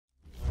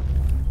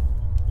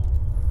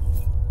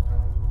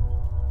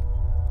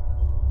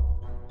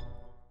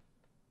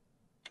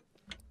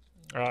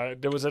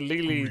There was a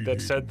Lily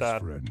that said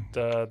that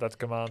that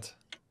command.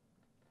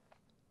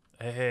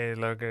 Hey,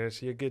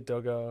 Lucas, you good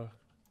doggo.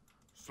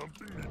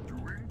 Something need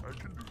doing? I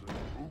can do that.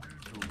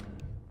 Okay,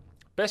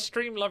 Best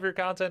stream, love your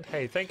content.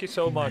 Hey, thank you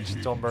so much,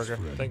 Tom Burger.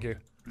 Thank you.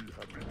 be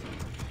happy to.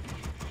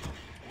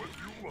 What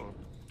you want?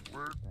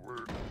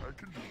 Word. I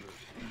can do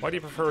that. Why do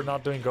you prefer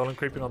not doing golem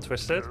creeping on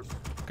Twisted?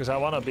 Because I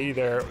want to be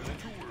there.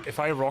 If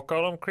I rock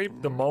golem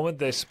creep, the moment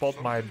they spot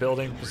my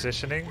building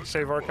positioning,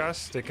 say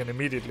Warcraft, they can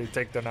immediately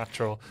take the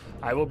natural.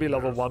 I will be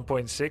level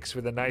 1.6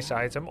 with a nice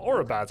item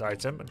or a bad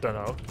item. I don't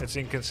know. It's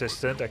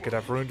inconsistent. I could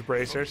have ruined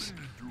bracers.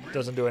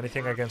 Doesn't do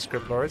anything against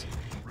Crypt Lord.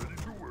 Ready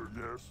to work?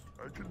 Yes,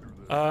 I can do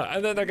that.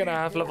 And then they're gonna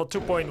have level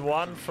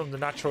 2.1 from the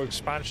natural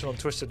expansion on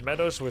Twisted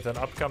Meadows with an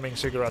upcoming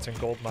Ziggurat and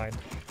Gold Mine.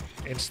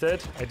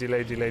 Instead, I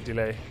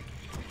delay.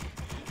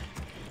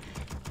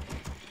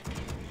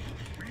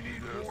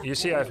 You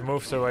see, I've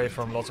moved away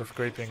from lots of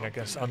creeping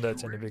against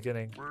undeads in the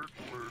beginning.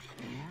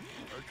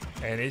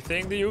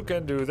 Anything that you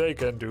can do, they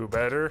can do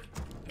better.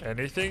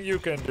 Anything you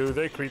can do,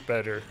 they creep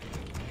better.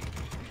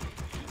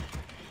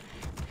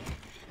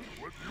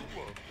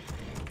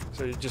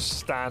 So you just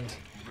stand,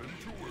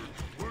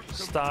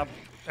 stop,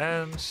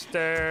 and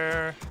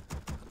stare.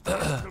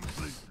 Yeah.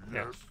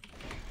 You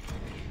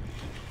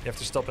have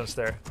to stop and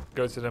stare.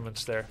 Go to them and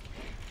stare.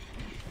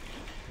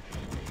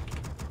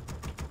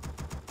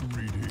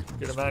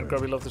 You're the man,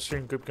 Grubby. Love the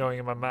stream. Keep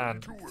going, my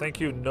man. Thank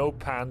you, No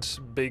Pants,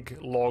 Big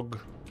Log.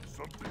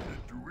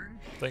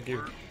 Thank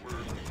you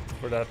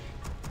for that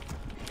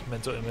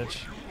mental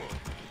image.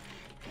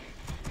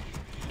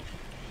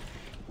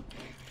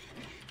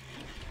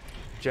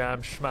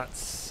 Jam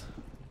Schmatz.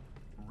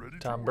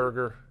 Tom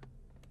Burger.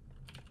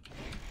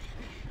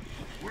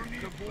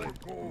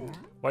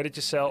 Why did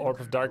you sell Orb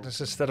of Darkness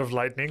instead of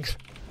Lightning?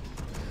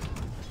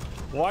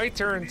 Why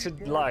turn to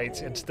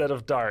light instead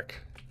of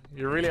dark?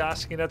 You're really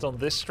asking that on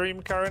this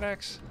stream,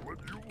 Karinax?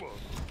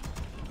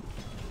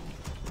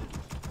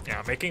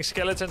 Yeah, making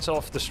skeletons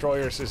of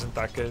destroyers isn't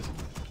that good.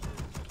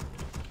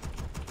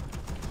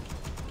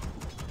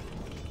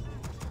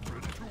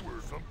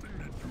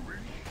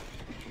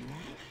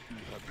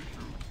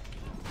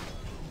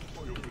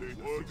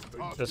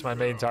 That's my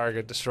main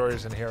target,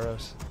 destroyers and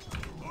heroes.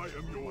 I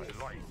am your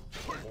life.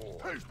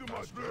 Taste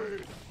my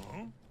blade.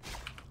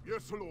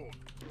 Yes, Lord.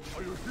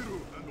 Are you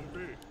hero and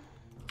obey?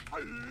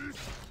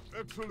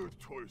 Excellent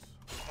choice.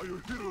 Are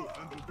you hero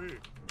and obey?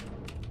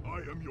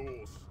 I am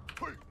yours.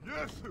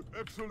 Yes,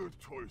 excellent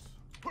choice.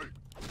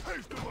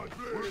 Taste my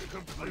blade.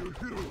 Are you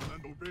hero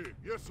and obey?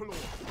 Yes, Lord.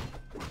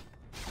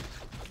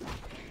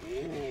 Oh,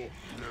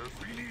 yes,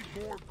 we need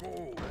more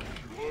gold.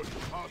 What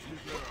task is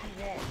there? What you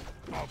want?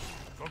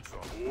 Oh,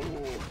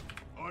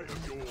 I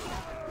am yours.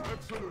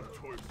 Excellent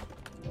choice.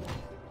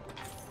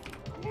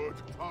 What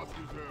task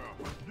is there?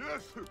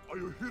 Yes, are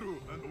you hero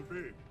and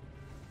obey?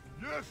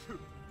 Yes,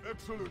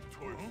 excellent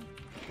choice.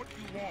 What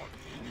you want?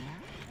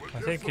 I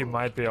think he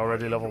might be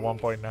already level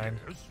 1.9.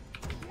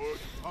 What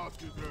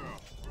task is there?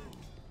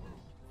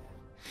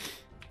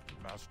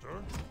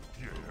 Master?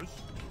 Yes.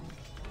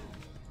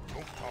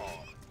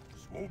 Dokar.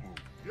 Swobu.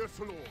 Yes,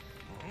 Lord.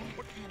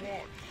 What do you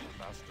want,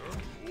 Master?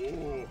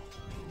 Oh.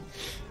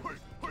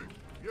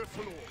 Yes,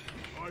 Lord.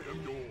 I am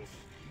yours.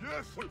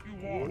 Yes. What do you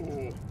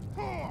want?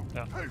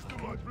 Yeah. Taste of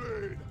my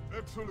blade.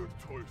 Excellent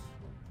choice.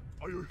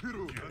 Are you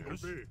hero and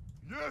obey?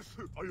 Yes.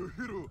 Are you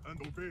hero and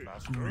obey?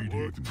 Master.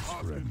 What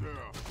task is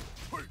there?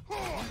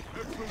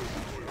 Excellent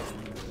choice.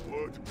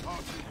 What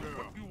task is there?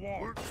 What do you want?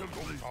 Work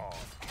simply.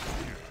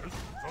 Yes.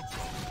 Some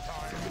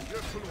time.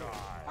 Yes,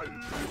 Lord.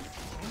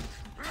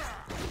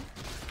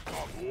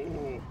 Oh,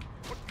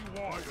 what do you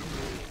want?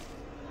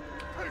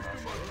 Taste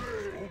of my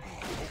blade.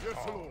 Yes,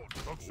 Lord.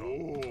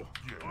 Oh,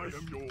 yes. I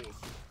am yours.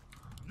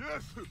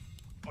 Yes.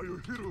 Are you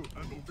hero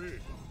and obey?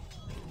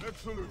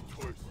 Excellent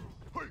choice.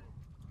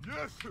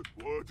 Yes.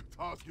 What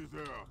task is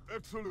there?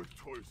 Excellent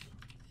choice.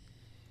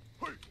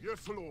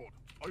 Yes, Lord.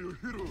 Are you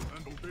hero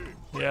and obey?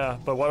 Yeah,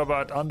 but what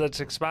about undeads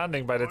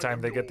expanding by the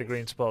time they get the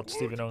green spot,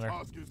 Stephen Unger?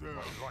 Oh.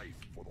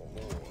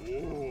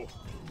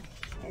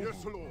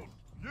 Yes, Lord.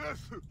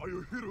 Yes, are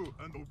you hero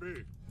and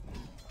obey?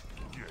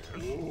 Yes.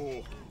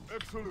 Oh,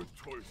 excellent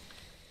choice.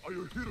 Are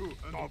you hero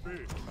and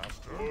obey?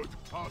 Master. What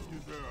task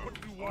is there? What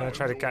do you want? Gonna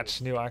try to catch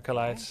new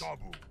acolytes.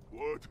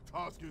 What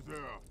task is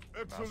there?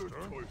 Excellent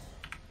choice.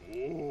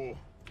 Oh.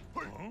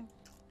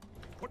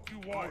 What do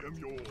you want? I am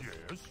yours.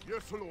 Yes.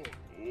 Yes, Lord.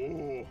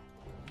 Oh.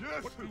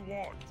 Yes. What do you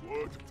want?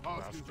 What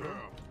task is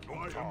there? I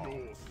am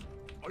yours.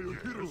 Are you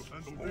hero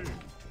and obey?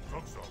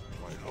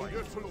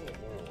 Yes, Lord.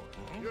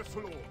 Yes,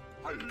 Lord.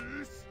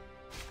 Yes.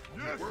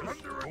 Yes, we're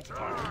under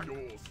attack.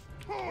 Yours.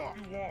 What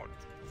do you want?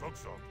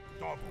 Zugsum,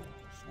 Dabu,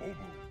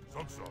 Swobu,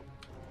 Zugsum.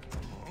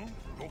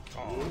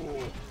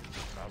 Oh.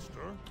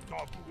 Master,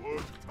 Dabu.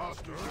 What?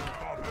 Master,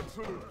 Dabu.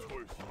 Excellent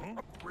choice.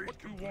 What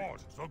do you want?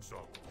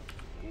 Zugsum.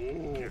 Oh.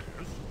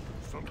 Yes.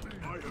 Something.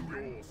 I am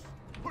yours.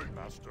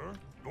 Master,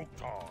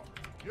 Doktar.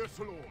 Yes,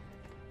 Lord.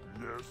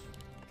 Yes.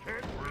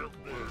 Can't work.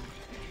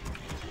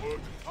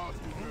 What task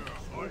is there?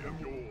 I am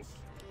yours.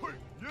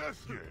 Yes.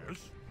 Yes.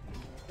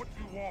 What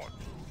do you want?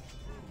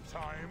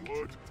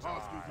 What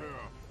task is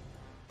there?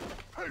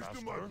 Haste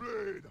to my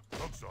blade!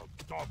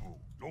 Dabu,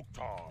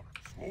 Doktar,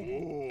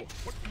 Oh,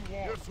 what do you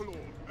want? Yes,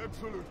 Lord.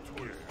 Excellent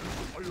choice.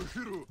 Are you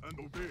hero and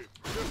obey?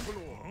 Yes,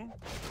 Lord.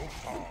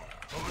 Doktar,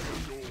 I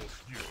am yours.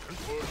 Yes.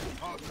 What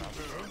task is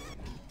there?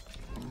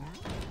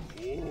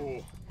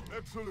 Oh,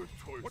 excellent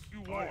choice. What do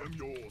you want? I am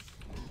yours.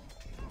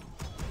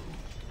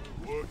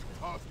 What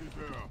task is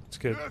there? It's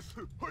good. Yes.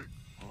 Hey.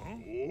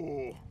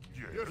 Oh,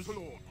 yes,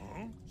 Lord.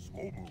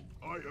 Swobu,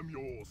 I am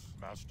yours.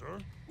 Master.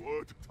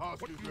 What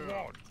task is there?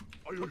 Want?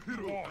 Are you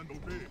hero and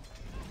obey?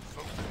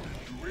 Something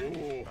to do.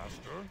 Oh,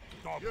 Master.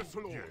 Double. Yes,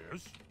 Lord.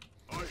 Yes.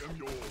 I am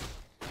yours.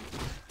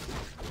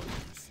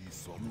 You see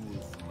some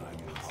of my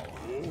power.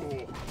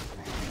 Oh.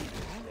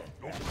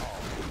 No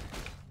power.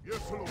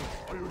 Yes, Lord.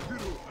 Are you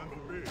hero and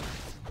obey?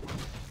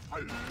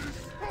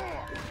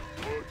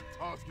 What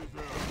task is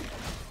there?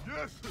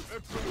 Yes,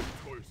 excellent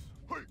choice.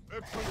 Hey,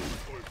 excellent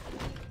choice.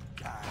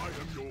 I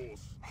am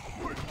yours.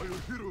 Hey, are you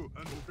hero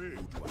and obey?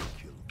 Who do I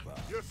kill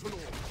first? Yes,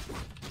 Lord.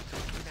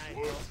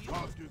 What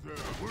task is there?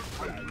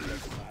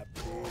 Yes,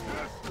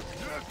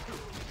 yes.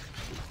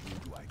 Who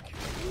do I kill?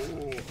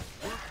 Oh,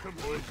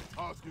 what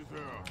task is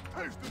there?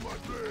 Haste in my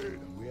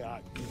blade. Where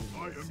are you?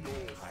 I am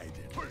yours.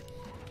 Hiding. Hey,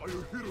 are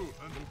you hero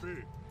and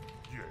obey?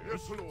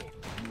 Yes, Lord.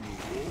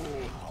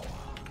 Oh,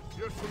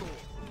 yes,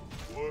 Lord.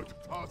 What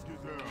task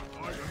is there?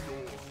 I am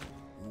yours.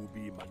 Who will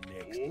be my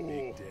next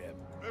victim?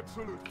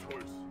 Excellent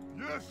choice.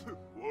 Yes.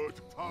 What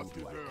task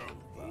is there?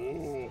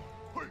 Oh.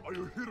 Hey, are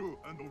you hero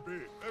and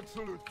obey?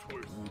 Excellent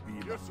choice. Who will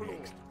be yes, my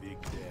next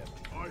victim?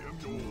 I am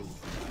yours.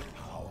 My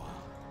power.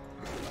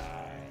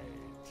 Right.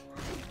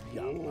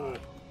 Oh.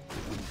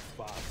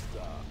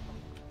 Faster.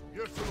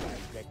 Yes, Lord.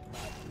 Direct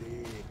my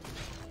blade.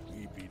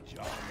 We be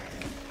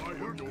giant. I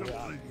am yours.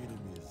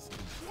 Enemies.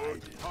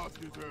 What task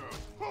is there?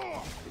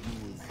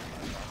 Use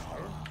my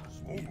power.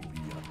 We be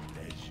a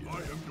pleasure. I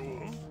am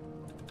yours.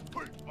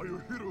 Hey, are you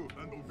hero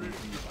and obey?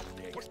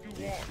 What do you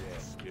want?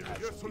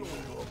 Yes,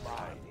 Lord.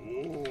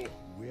 Oh.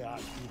 We are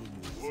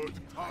enemies. What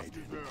task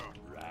is there?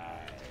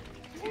 Right.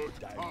 What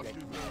task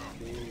is there?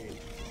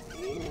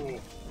 Oh.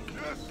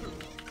 Yes.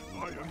 I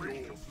am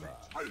yours.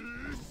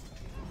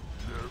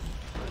 Yes.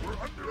 We're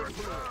under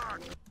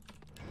attack.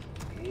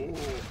 Oh.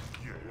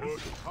 Yes. What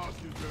task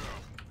is there?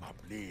 My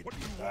blade. What do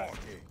you want?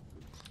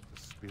 The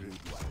spirit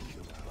will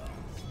kill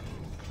us.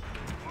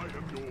 I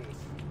am yours.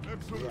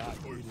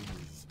 Excellent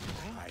choice.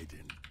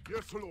 Hiding.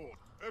 Yes, Lord.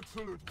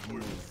 Excellent choice.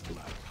 Use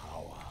my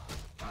power.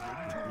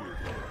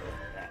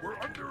 We're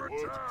under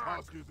attack. What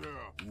task is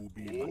there? Who will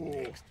be my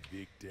next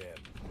victim?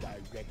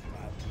 Direct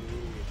my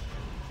blade.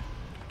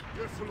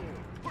 Yes,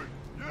 Lord. Hey,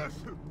 yes.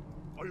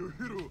 Are you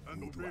hero and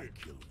obey? Who do I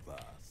kill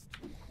first?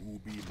 Who will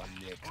be my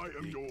next victim? I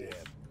am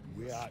yours.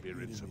 We are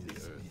spirits of the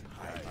earth.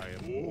 I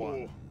am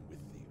one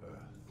with the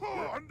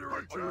earth. Under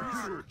attack. Are you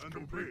hero and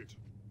obey?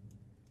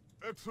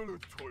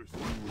 Excellent choice.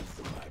 Use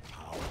my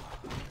power.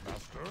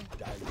 Master.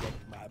 Direct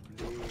my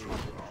blade.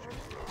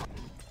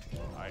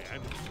 I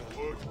am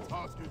what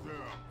task is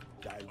there?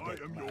 Direct I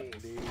am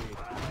yours.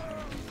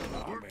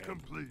 Work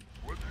complete.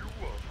 What do you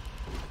want?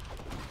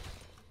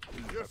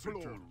 Yes,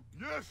 Lord.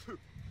 Yes.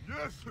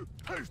 Yes.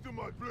 Haste to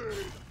my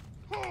blade.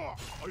 Ha!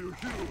 Are you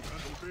hero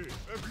and obey?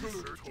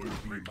 Excellent choice.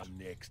 Will be my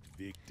next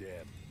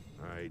victim.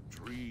 I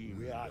dream.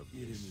 We are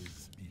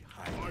enemies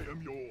behind. I am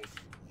yours.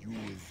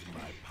 Use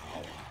my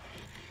power.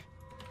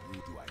 Who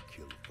do I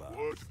kill first?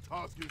 What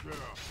task is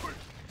there? Hey.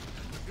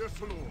 Yes,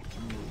 Lord.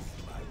 Use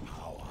my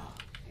power.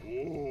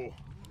 Oh.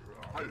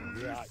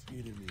 We are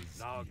enemies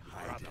behind.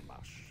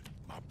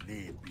 My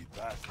blade be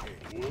thirsty.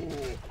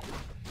 Oh.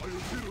 Are you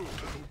hero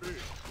and obey?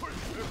 Hey.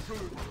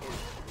 Excellent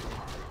choice.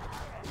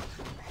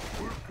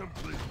 Work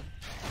complete.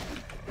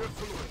 Yes,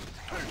 Lord.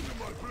 Take to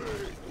my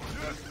blade.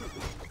 Yes.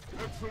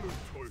 Excellent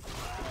choice.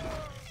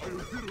 Are you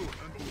hero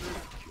and obey?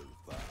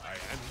 I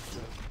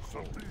answer.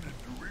 Something you're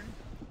doing?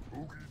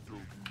 Okie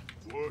dokie.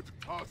 What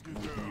task is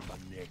there? My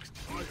next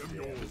I am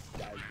yours.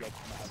 Direct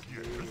my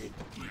blade.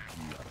 Give me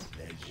a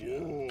pleasure.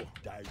 Oh.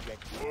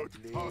 Direct my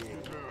blade. What task is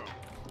there?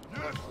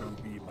 Yes. Will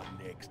be my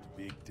next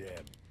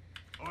victim.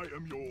 I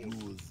am yours.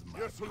 Use my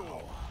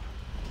power.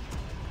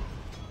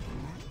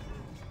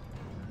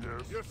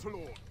 Yes. Yes,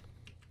 Lord.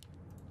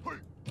 Hey.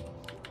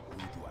 Who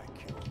do I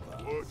kill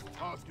first? What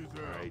task is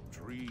there? I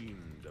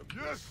dreamed of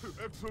yes. This.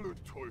 Excellent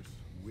choice.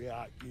 We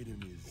are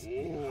enemies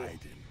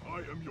hiding. I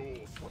am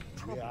yours.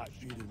 We are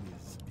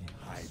enemies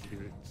behind.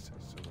 Spirits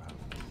surround.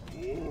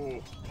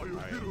 Oh, are you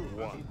hero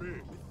and obey?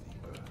 With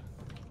the earth.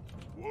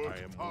 What I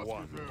am task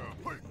one is there?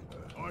 Hey.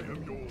 I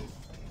am yours.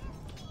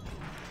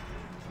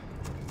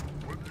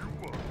 What do you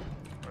want?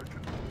 I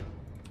can.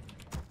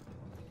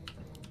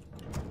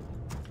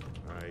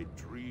 I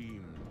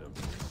dreamed of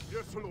this.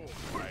 Yes, Lord.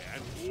 I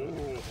answer.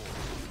 Oh.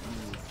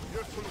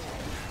 Yes,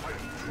 Lord. I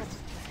trust.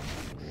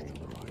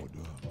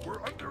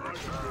 We're under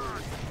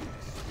attack!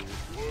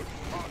 What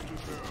task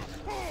is there?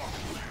 Oh!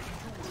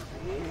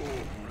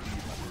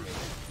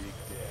 Big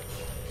dead.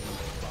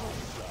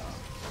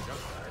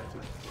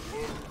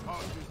 What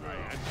task is there?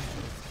 I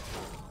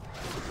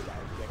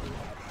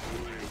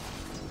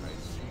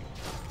see.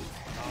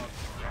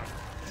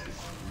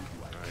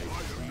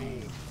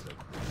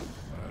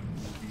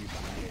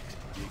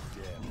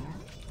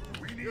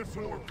 Yes,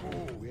 Lord.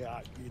 We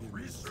are eating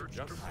Research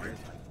complete.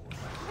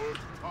 What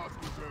task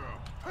is there?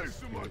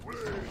 Hasten my way.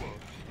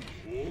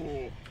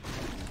 Oh.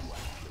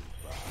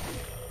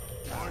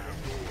 I am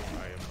yours.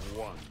 I am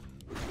one.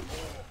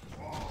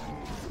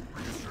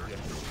 Research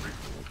complete.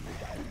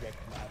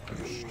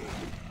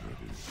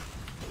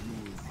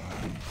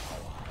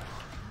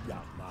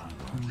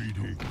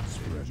 Greetings,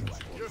 friends.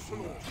 Yes,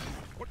 Lord.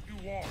 What do you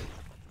want?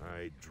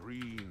 I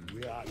dream.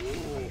 We are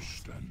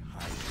First and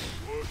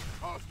what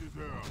task is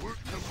there? Work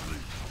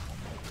complete.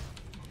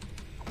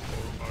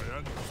 For my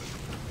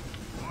ancestors,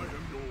 I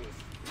am yours.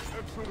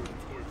 Excellent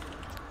choice.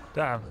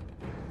 Damn,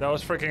 that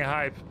was freaking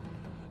hype.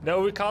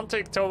 No, we can't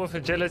take Tome of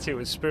Agility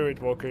with Spirit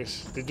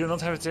Walkers. They do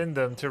not have it in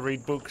them to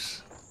read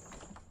books.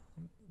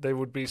 They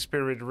would be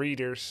spirit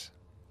readers.